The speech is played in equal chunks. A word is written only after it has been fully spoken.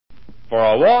For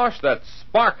a wash that's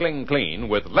sparkling clean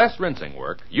with less rinsing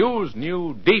work, use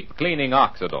new deep cleaning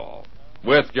Oxidol.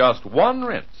 With just one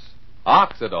rinse,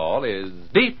 Oxidol is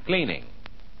deep cleaning.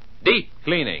 Deep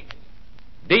cleaning.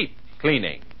 Deep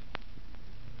cleaning.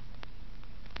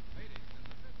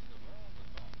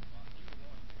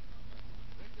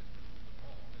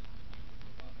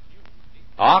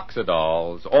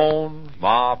 Oxidol's own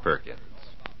Ma Perkins.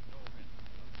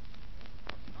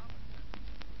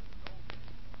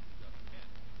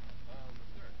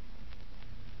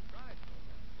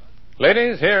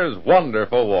 Ladies, here's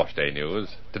wonderful wash day news.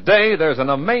 Today, there's an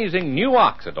amazing new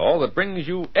Oxidol that brings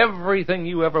you everything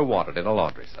you ever wanted in a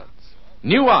laundry sense.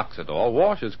 New Oxidol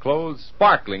washes clothes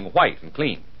sparkling white and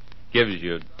clean. Gives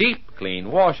you deep clean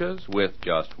washes with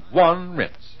just one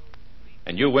rinse.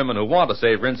 And you women who want to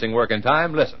save rinsing work and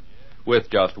time, listen. With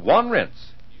just one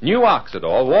rinse, new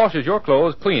Oxidol washes your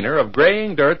clothes cleaner of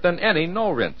graying dirt than any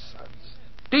no-rinse suds.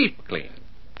 Deep clean.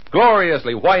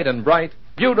 Gloriously white and bright.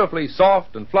 Beautifully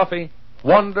soft and fluffy,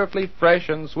 wonderfully fresh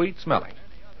and sweet-smelling.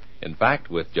 In fact,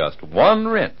 with just one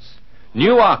rinse,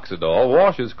 new Oxidol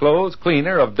washes clothes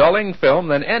cleaner of dulling film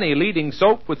than any leading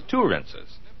soap with two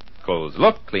rinses. Clothes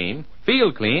look clean,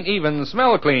 feel clean, even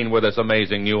smell clean with this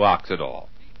amazing new Oxidol.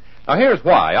 Now, here's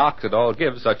why Oxidol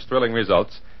gives such thrilling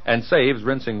results and saves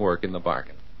rinsing work in the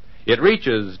bargain. It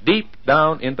reaches deep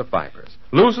down into fibers,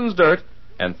 loosens dirt,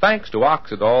 and thanks to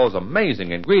Oxidol's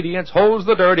amazing ingredients, holds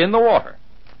the dirt in the water.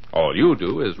 All you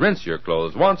do is rinse your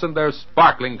clothes once and they're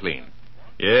sparkling clean.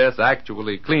 Yes,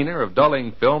 actually cleaner of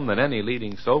dulling film than any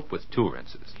leading soap with two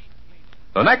rinses.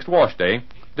 The next wash day,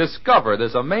 discover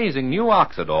this amazing new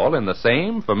Oxidol in the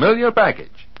same familiar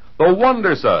package, the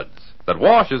Wonder Suds, that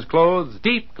washes clothes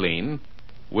deep clean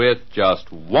with just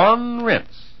one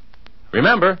rinse.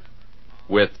 Remember,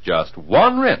 with just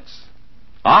one rinse,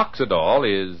 Oxidol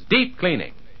is deep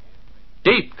cleaning.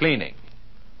 Deep cleaning.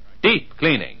 Deep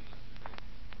cleaning.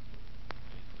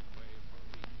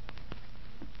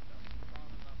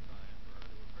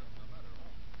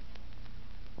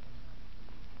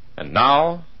 And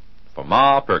now, for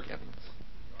Ma Perkins.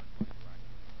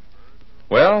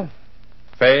 Well,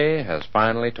 Faye has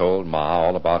finally told Ma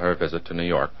all about her visit to New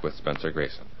York with Spencer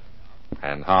Grayson,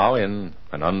 and how, in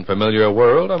an unfamiliar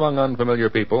world among unfamiliar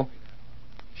people,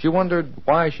 she wondered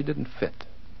why she didn't fit,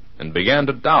 and began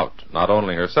to doubt not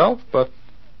only herself, but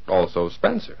also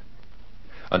Spencer,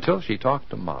 until she talked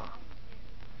to Ma.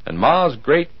 And Ma's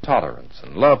great tolerance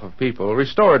and love of people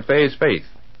restored Faye's faith,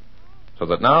 so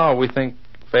that now we think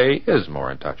Faye is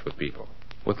more in touch with people,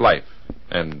 with life,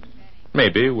 and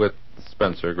maybe with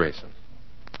Spencer Grayson.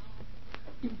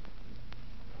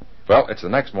 Well, it's the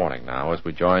next morning now as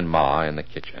we join Ma in the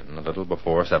kitchen a little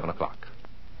before 7 o'clock.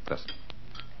 Listen.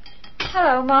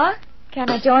 Hello, Ma. Can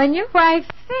I join you? Why,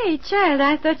 Faye, child,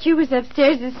 I thought you was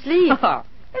upstairs asleep. Oh.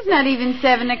 It's not even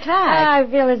 7 o'clock. I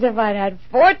feel as if I'd had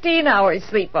 14 hours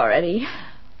sleep already.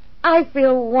 I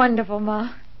feel wonderful,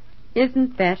 Ma.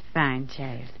 Isn't that fine,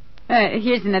 child?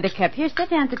 Here's another cup. Here, sit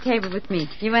down at the table with me.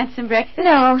 You want some breakfast?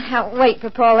 No, I'll wait for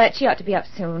Paulette. She ought to be up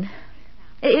soon.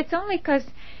 It's only 'cause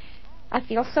I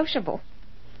feel sociable.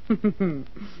 You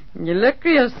look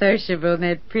real sociable in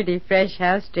that pretty fresh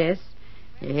house dress.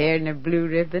 Your hair in a blue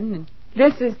ribbon. And...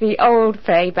 This is the old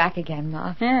Faye back again,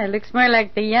 Ma. Yeah, it looks more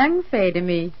like the young Faye to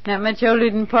me. Not much older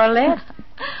than Paulette.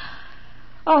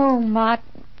 Oh, Ma,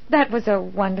 that was a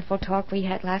wonderful talk we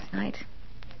had last night.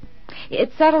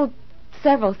 It settled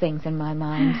several things in my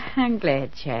mind. I'm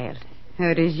glad, child.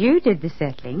 Notice you did the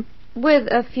settling. With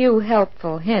a few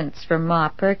helpful hints from Ma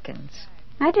Perkins.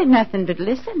 I did nothing but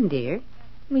listen, dear.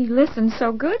 We listened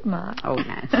so good, Ma. Oh,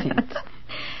 nonsense.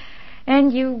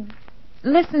 And you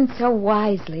listened so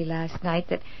wisely last night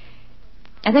that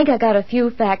I think I got a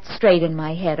few facts straight in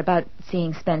my head about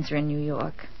seeing Spencer in New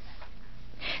York.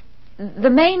 The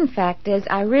main fact is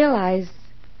I realized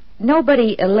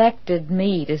nobody elected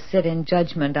me to sit in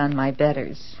judgment on my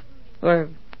betters, or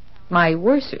my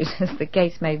worsers, as the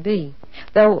case may be.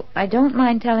 Though I don't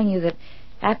mind telling you that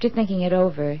after thinking it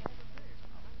over,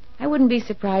 I wouldn't be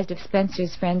surprised if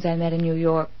Spencer's friends I met in New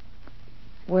York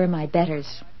were my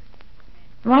betters.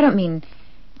 Well, I don't mean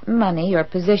money or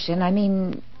position. I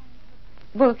mean,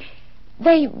 well,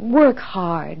 they work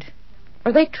hard,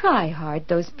 or they try hard,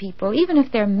 those people, even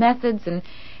if their methods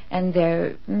and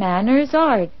their manners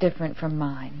are different from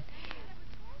mine.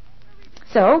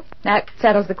 So, that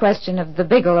settles the question of the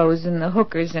Bigelows and the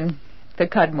Hookers and the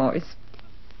Cudmores.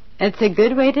 It's a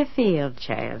good way to feel,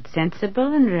 child.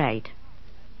 Sensible and right.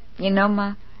 You know,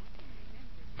 Ma,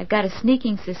 I've got a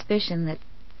sneaking suspicion that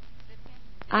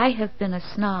I have been a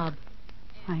snob.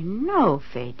 I know,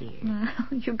 Faye, dear.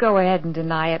 You go ahead and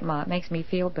deny it, Ma. It makes me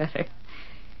feel better.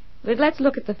 But let's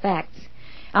look at the facts.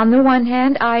 On the one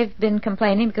hand, I've been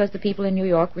complaining because the people in New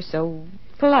York were so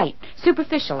polite,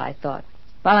 superficial, I thought.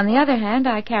 While on the other hand,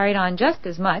 I carried on just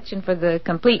as much, and for the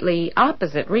completely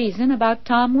opposite reason, about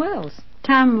Tom Wells.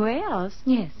 Tom Wells?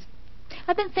 Yes.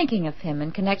 I've been thinking of him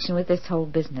in connection with this whole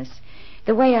business.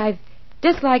 The way I've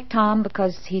disliked Tom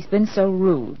because he's been so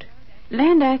rude.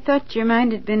 Land, I thought your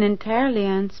mind had been entirely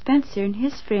on Spencer and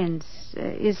his friends.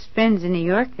 His friends in New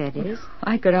York, that is.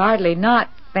 I could hardly not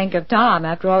think of Tom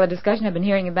after all the discussion I've been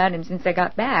hearing about him since I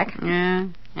got back. Yeah,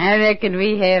 I reckon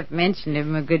we have mentioned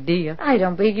him a good deal. I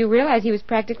don't believe you realize he was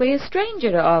practically a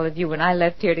stranger to all of you when I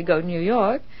left here to go to New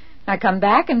York. I come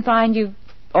back and find you've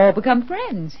all become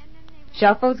friends.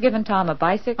 Shuffle's given Tom a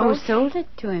bicycle. Oh, sold it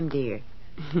to him, dear.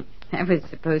 That was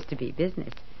supposed to be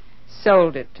business.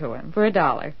 Sold it to him for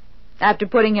 $1. After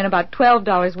putting in about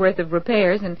 $12 worth of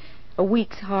repairs and a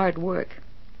week's hard work.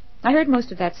 I heard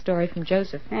most of that story from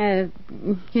Joseph.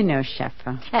 You know,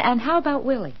 Shuffle. And how about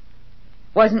Willie?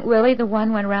 Wasn't Willie the one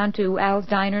who went around to Al's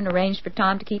Diner and arranged for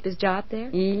Tom to keep his job there?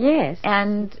 Yes.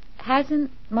 And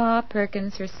hasn't Ma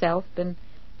Perkins herself been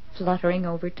fluttering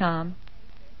over Tom?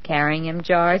 Carrying him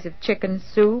jars of chicken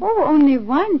soup? Oh, only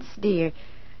once, dear.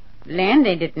 Land,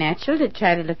 ain't it natural to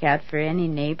try to look out for any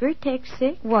neighbor takes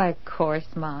sick? Why, of course,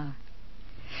 Ma.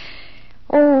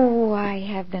 Oh, I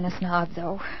have been a snob,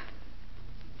 though.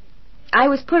 I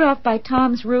was put off by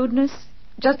Tom's rudeness,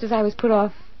 just as I was put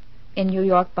off in New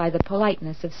York by the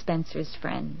politeness of Spencer's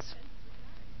friends.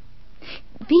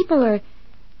 People are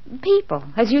people.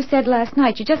 As you said last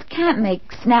night, you just can't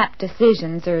make snap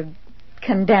decisions or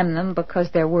condemn them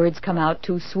because their words come out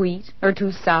too sweet or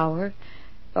too sour,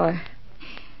 or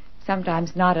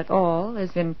sometimes not at all,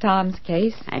 as in Tom's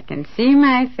case. I can see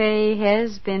my Faye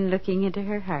has been looking into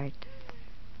her heart.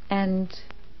 And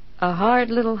a hard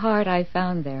little heart I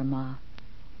found there, Ma.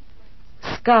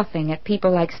 Scoffing at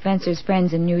people like Spencer's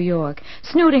friends in New York,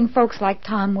 snooting folks like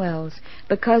Tom Wells,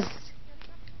 because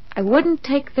I wouldn't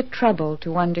take the trouble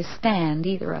to understand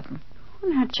either of them. Oh,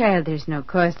 now, child, there's no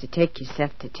cause to take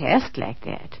yourself to task like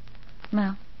that.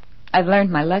 Well, I've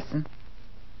learned my lesson.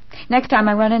 Next time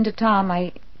I run into Tom,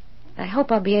 I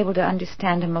hope I'll be able to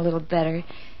understand him a little better.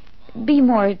 Be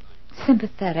more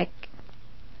sympathetic.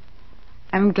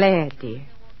 I'm glad, dear.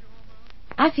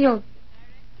 I feel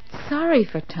sorry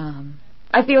for Tom.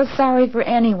 I feel sorry for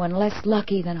anyone less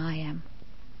lucky than I am.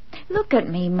 Look at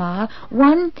me, Ma.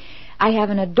 One, I have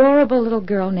an adorable little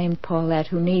girl named Paulette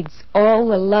who needs all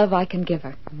the love I can give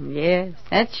her. Yes,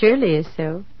 that surely is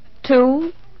so.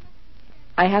 Two,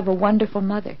 I have a wonderful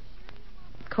mother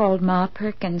called Ma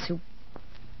Perkins who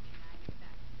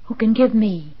can give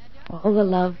me all the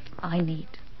love I need.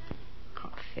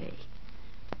 Oh, Faye.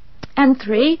 And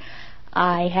three,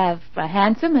 I have a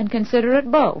handsome and considerate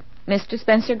beau, Mr.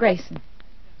 Spencer Grayson.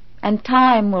 And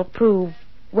time will prove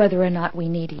whether or not we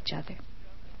need each other.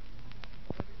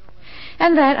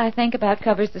 And that, I think, about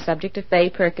covers the subject of Faye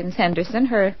Perkins Henderson,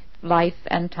 her life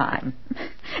and time.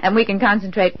 And we can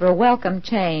concentrate for a welcome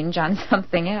change on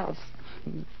something else.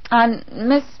 On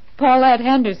Miss Paulette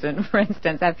Henderson, for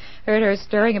instance. I've heard her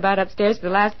stirring about upstairs for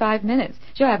the last 5 minutes.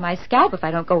 She'll have my scalp if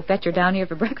I don't go fetch her down here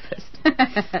for breakfast.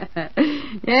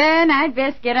 Yeah, and I'd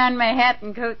best get on my hat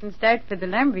and coat and start for the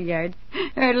lumberyard.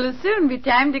 Or it'll soon be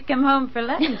time to come home for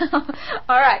lunch.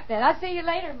 All right, then. I'll see you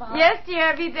later, Mom. Yes, dear.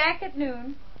 I'll be back at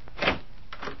noon.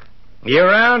 You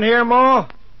around here, Ma?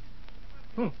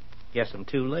 Guess I'm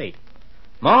too late.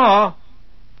 Ma?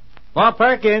 Ma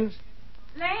Perkins?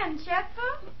 Land,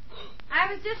 Shuffle?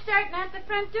 I was just starting out the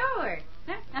front door.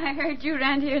 I heard you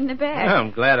around here in the back.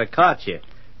 I'm glad I caught you.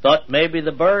 Thought maybe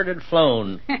the bird had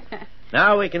flown.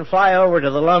 Now we can fly over to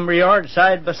the lumberyard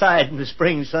side by side in the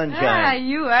spring sunshine.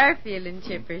 You are feeling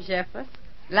chipper, Shuffle.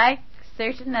 Like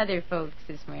certain other folks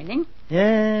this morning.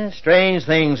 Yeah, strange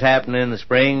things happen in the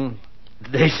spring.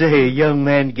 They say a young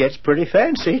man gets pretty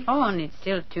fancy. Oh, and it's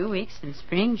still 2 weeks in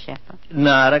spring, Shuffle.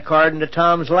 Not according to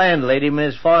Tom's landlady,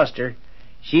 Miss Foster.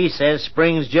 She says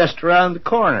spring's just around the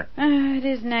corner. Oh, it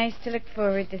is nice to look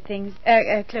forward to things.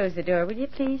 Close the door, will you,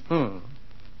 please?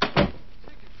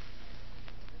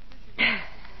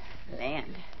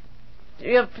 Land. It's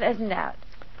real pleasant out.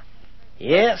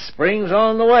 Yes, spring's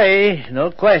on the way,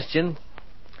 no question.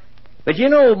 But you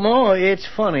know, Ma, it's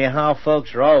funny how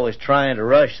folks are always trying to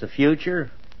rush the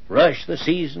future, rush the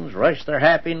seasons, rush their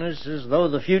happiness, as though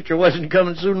the future wasn't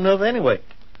coming soon enough anyway.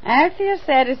 I feel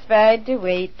satisfied to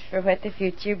wait for what the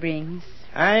future brings.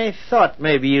 I thought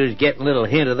maybe you was getting a little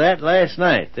hint of that last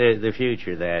night, the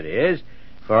future, that is,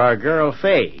 for our girl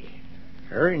Faye.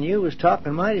 Her and you was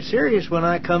talking mighty serious when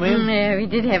I come in. Yeah, we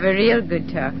did have a real good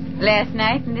talk. Last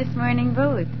night and this morning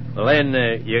both. Well, then,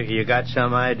 you got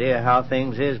some idea how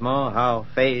things is, Ma? How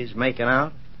Faye's making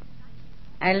out?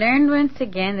 I learned once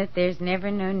again that there's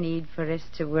never no need for us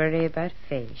to worry about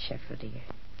Faye, Sheffield dear.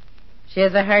 She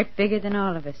has a heart bigger than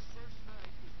all of us.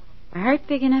 A heart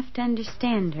big enough to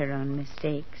understand her own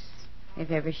mistakes,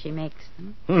 if ever she makes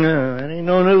them. No, that ain't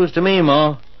no news to me,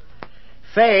 Ma.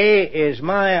 Faye is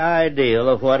my ideal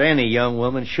of what any young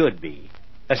woman should be,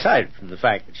 aside from the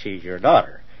fact that she's your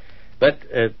daughter. But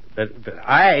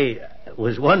I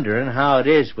was wondering how it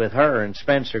is with her and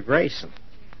Spencer Grayson.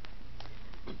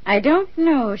 I don't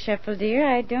know, Sheffield dear.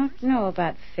 I don't know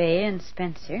about Faye and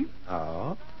Spencer.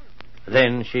 Oh?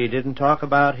 Then she didn't talk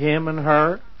about him and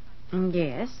her?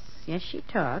 Yes, she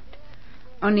talked.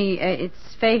 Only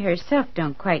it's Faye herself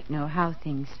don't quite know how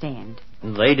things stand.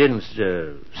 They didn't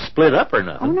split up or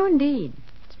nothing? Oh, no, indeed.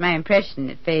 It's my impression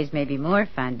that Faye's maybe more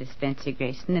fond of Spencer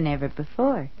Grayson than ever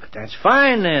before. But that's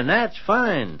fine, then. That's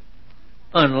fine.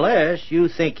 Unless you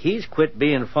think he's quit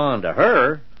being fond of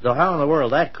her, though how in the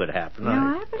world that could happen? No,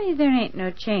 I believe there ain't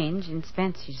no change in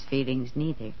Spencer's feelings,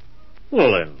 neither.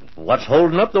 Well, then, what's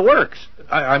holding up the works?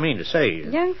 I mean to say...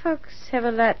 Young folks have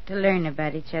a lot to learn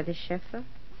about each other, Sheffield.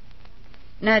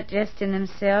 Not just in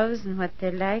themselves and what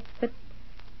they're like, but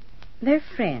they're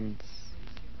friends.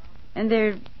 And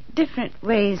they're different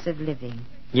ways of living.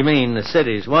 You mean the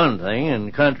city's one thing and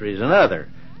the country's another.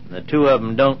 And the two of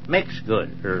them don't mix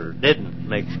good, or didn't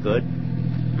mix good.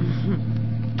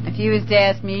 If you was to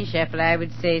ask me, Sheffield, I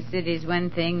would say city's one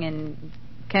thing and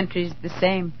country's the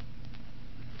same.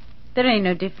 There ain't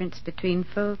no difference between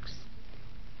folks.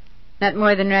 Not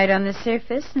more than right on the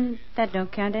surface, and that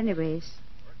don't count anyways.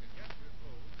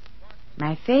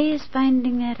 My Faye is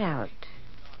finding that out.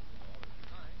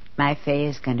 My Faye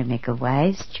is going to make a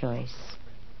wise choice.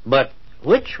 But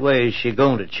which way is she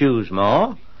going to choose,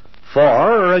 Ma? For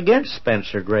or against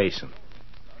Spencer Grayson?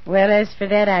 Well, as for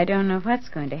that, I don't know what's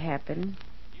going to happen.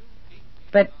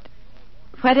 But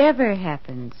whatever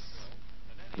happens,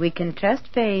 we can trust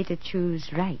Faye to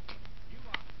choose right.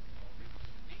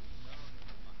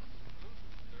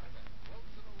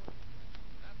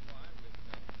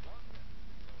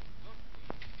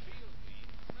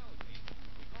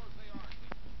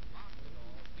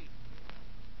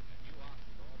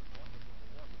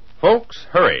 Folks,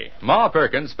 hurry. Ma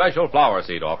Perkins' special flower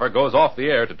seed offer goes off the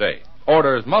air today.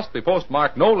 Orders must be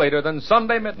postmarked no later than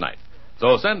Sunday midnight.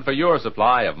 So send for your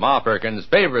supply of Ma Perkins'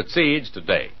 favorite seeds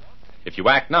today. If you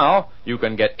act now, you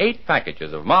can get 8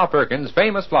 packages of Ma Perkins'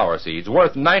 famous flower seeds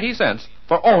worth 90 cents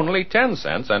for only 10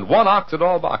 cents and 1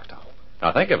 Oxidol box top.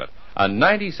 Now think of it. A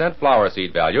 90-cent flower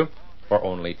seed value for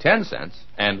only 10 cents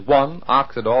and 1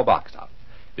 Oxidol box top.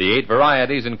 The 8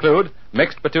 varieties include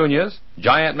mixed petunias,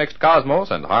 giant mixed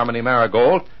cosmos and harmony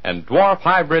marigold, and dwarf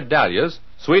hybrid dahlias,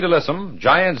 sweet alyssum,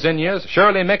 giant zinnias,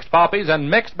 Shirley mixed poppies, and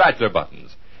mixed bachelor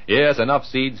buttons. Yes, enough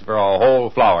seeds for a whole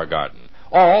flower garden.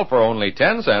 All for only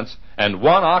 10 cents and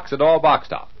 1 Oxidol box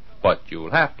top. But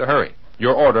you'll have to hurry.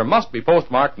 Your order must be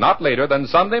postmarked not later than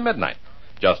Sunday midnight.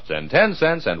 Just send 10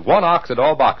 cents and 1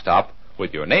 Oxidol box top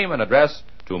with your name and address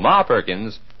to Ma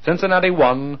Perkins, Cincinnati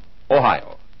 1,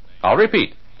 Ohio. I'll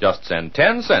repeat. Just send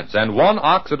 10 cents and 1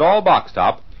 Oxidol box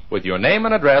top with your name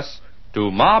and address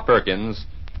to Ma Perkins,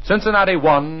 Cincinnati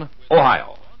 1,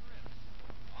 Ohio.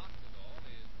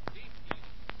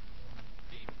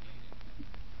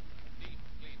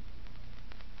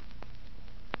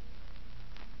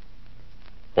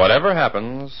 Whatever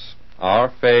happens,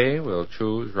 our Faye will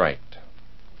choose right.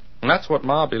 And that's what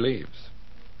Ma believes.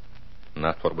 And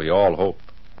that's what we all hope.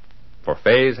 For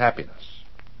Faye's happiness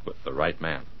with the right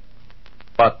man.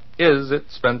 But is it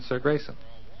Spencer Grayson?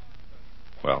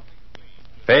 Well,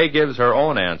 Faye gives her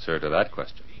own answer to that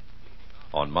question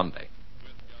on Monday.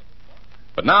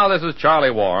 But now this is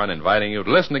Charlie Warren inviting you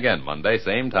to listen again Monday,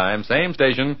 same time, same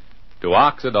station, to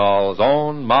Oxidol's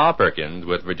own Ma Perkins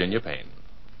with Virginia Payne.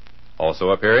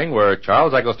 Also appearing were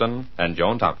Charles Eggleston and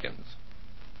Joan Tompkins.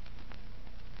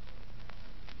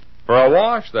 For a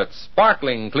wash that's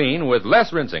sparkling clean with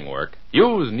less rinsing work,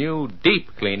 use new deep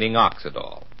cleaning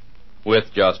Oxidol.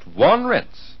 With just 1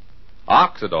 rinse,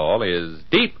 Oxidol is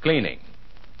deep cleaning,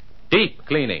 deep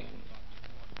cleaning,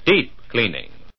 deep cleaning.